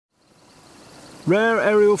Rare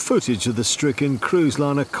aerial footage of the stricken cruise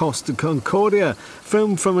liner Costa Concordia,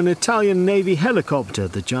 filmed from an Italian Navy helicopter,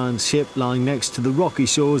 the giant ship lying next to the rocky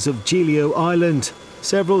shores of Giglio Island.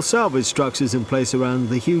 Several salvage structures in place around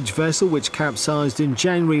the huge vessel, which capsized in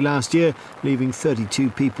January last year, leaving 32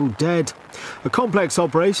 people dead. A complex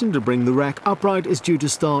operation to bring the wreck upright is due to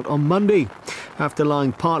start on Monday. After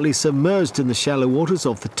lying partly submerged in the shallow waters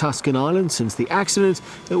off the Tuscan island since the accident,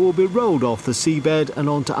 it will be rolled off the seabed and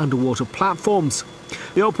onto underwater platforms.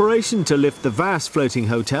 The operation to lift the vast floating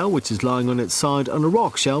hotel, which is lying on its side on a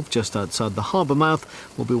rock shelf just outside the harbour mouth,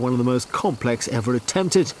 will be one of the most complex ever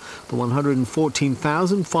attempted. The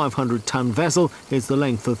 114,500-ton vessel is the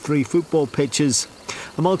length of 3 football pitches.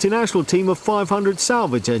 A multinational team of 500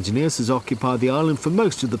 salvage engineers has occupied the island for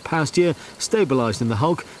most of the past year, stabilising the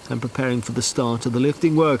hulk and preparing for the start of the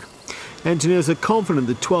lifting work. Engineers are confident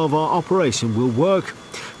the 12-hour operation will work.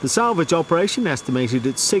 The salvage operation, estimated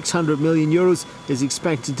at €600 million, is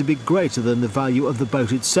expected to be greater than the value of the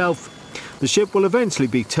boat itself. The ship will eventually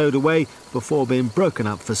be towed away before being broken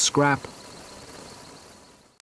up for scrap.